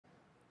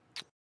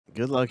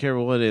Good luck,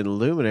 everyone, in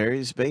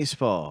Luminaries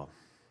Baseball.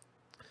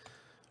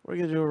 We're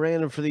going to do a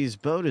random for these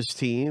bonus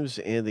teams,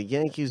 and the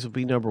Yankees will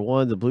be number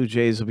 1. The Blue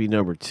Jays will be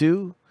number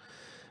 2.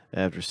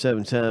 After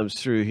 7 times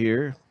through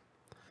here,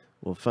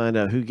 we'll find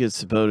out who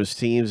gets the bonus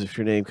teams. If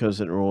your name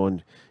comes in number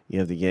 1, you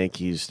have the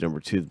Yankees,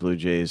 number 2, the Blue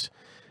Jays.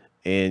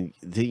 And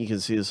then you can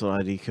see this little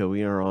ID code.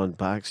 We are on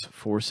box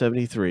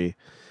 473,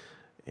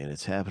 and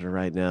it's happening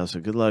right now. So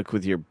good luck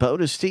with your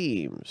bonus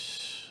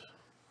teams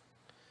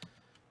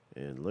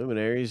in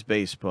Luminaries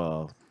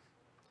Baseball.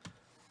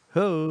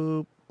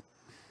 Hope.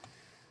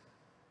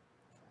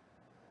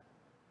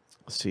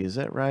 Let's see, is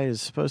that right?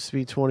 It's supposed to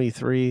be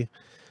 23.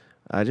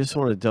 I just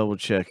want to double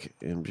check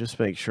and just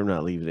make sure I'm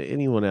not leaving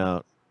anyone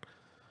out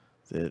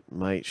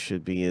that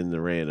should be in the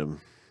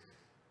random.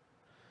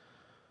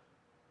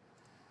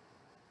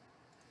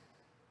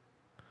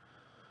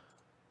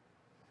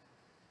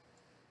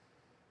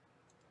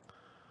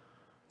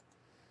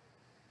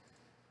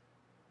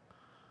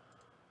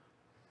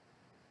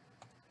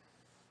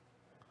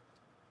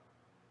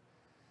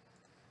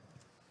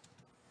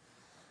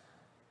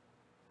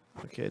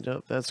 Okay,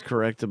 nope, that's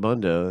correct,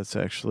 Abundo. That's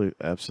actually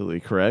absolutely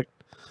correct.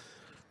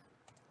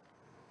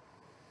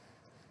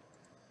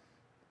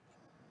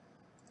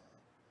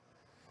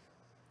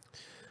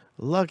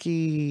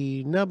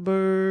 Lucky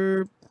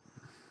number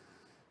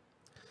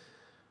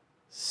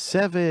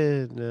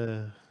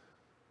 7.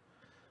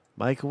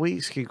 Mike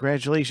Weeks,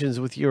 congratulations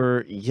with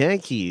your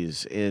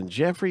Yankees. And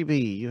Jeffrey B.,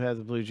 you have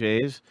the Blue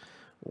Jays.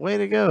 Way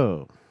to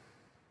go.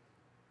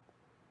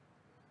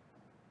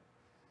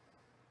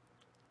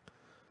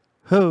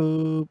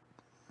 Hope.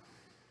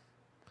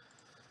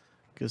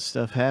 Good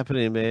stuff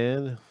happening,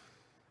 man.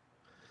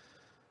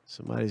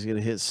 Somebody's going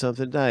to hit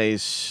something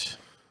nice.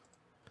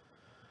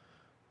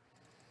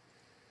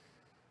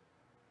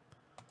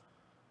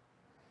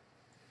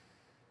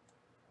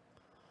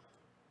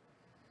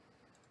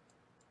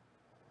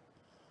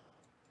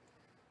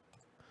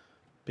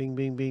 Bing,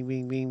 bing, bing,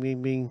 bing, bing,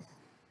 bing, bing.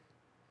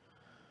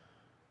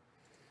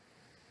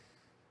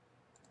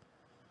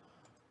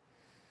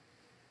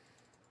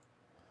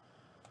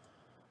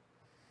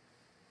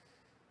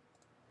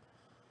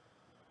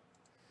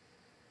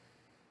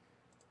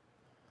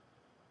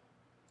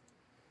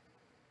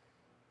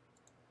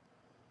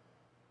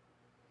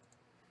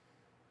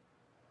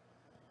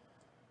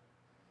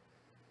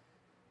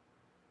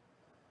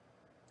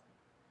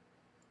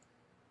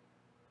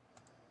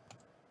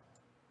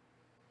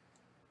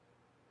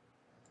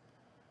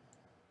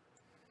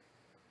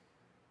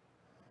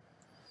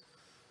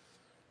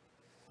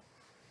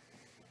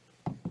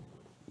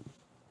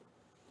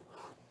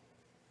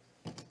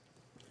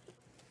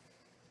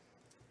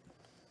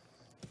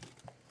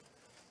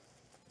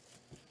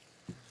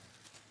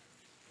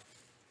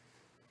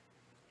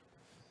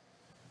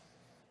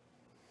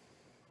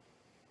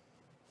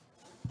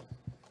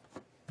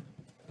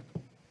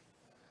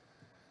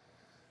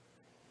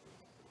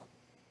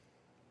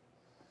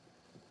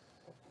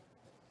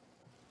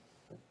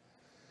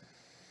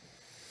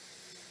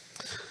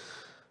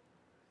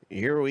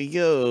 Here we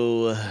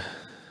go.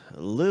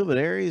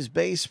 Luminaries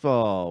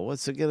Baseball.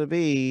 What's it going to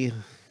be?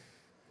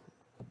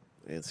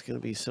 It's going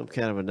to be some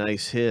kind of a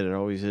nice hit. It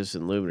always is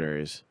in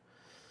Luminaries.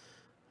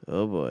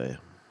 Oh, boy.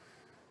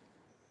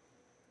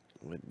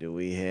 What do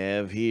we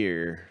have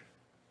here?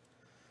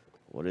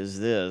 What is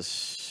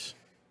this?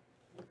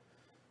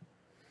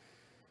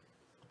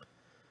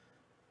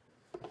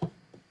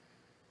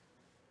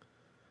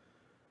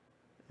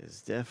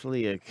 It's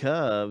definitely a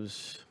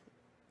Cubs.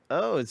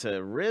 Oh, it's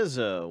a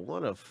Rizzo,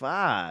 1 of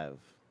 5.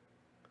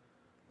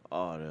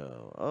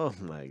 Auto. Oh,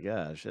 my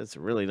gosh. That's a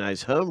really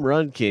nice Home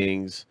Run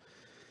Kings.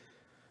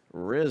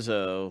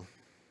 Rizzo.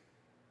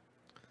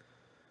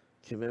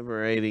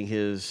 Commemorating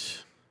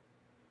his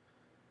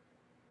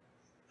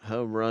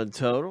home run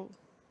total.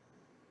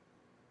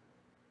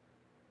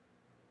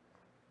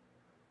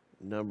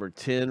 Number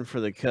 10 for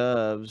the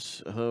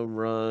Cubs. Home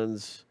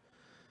runs.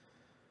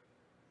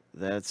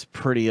 That's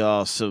pretty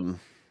awesome.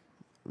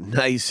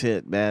 Nice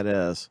hit,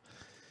 badass.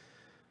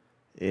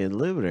 In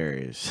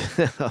Luminaries.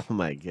 Oh,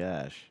 my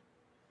gosh.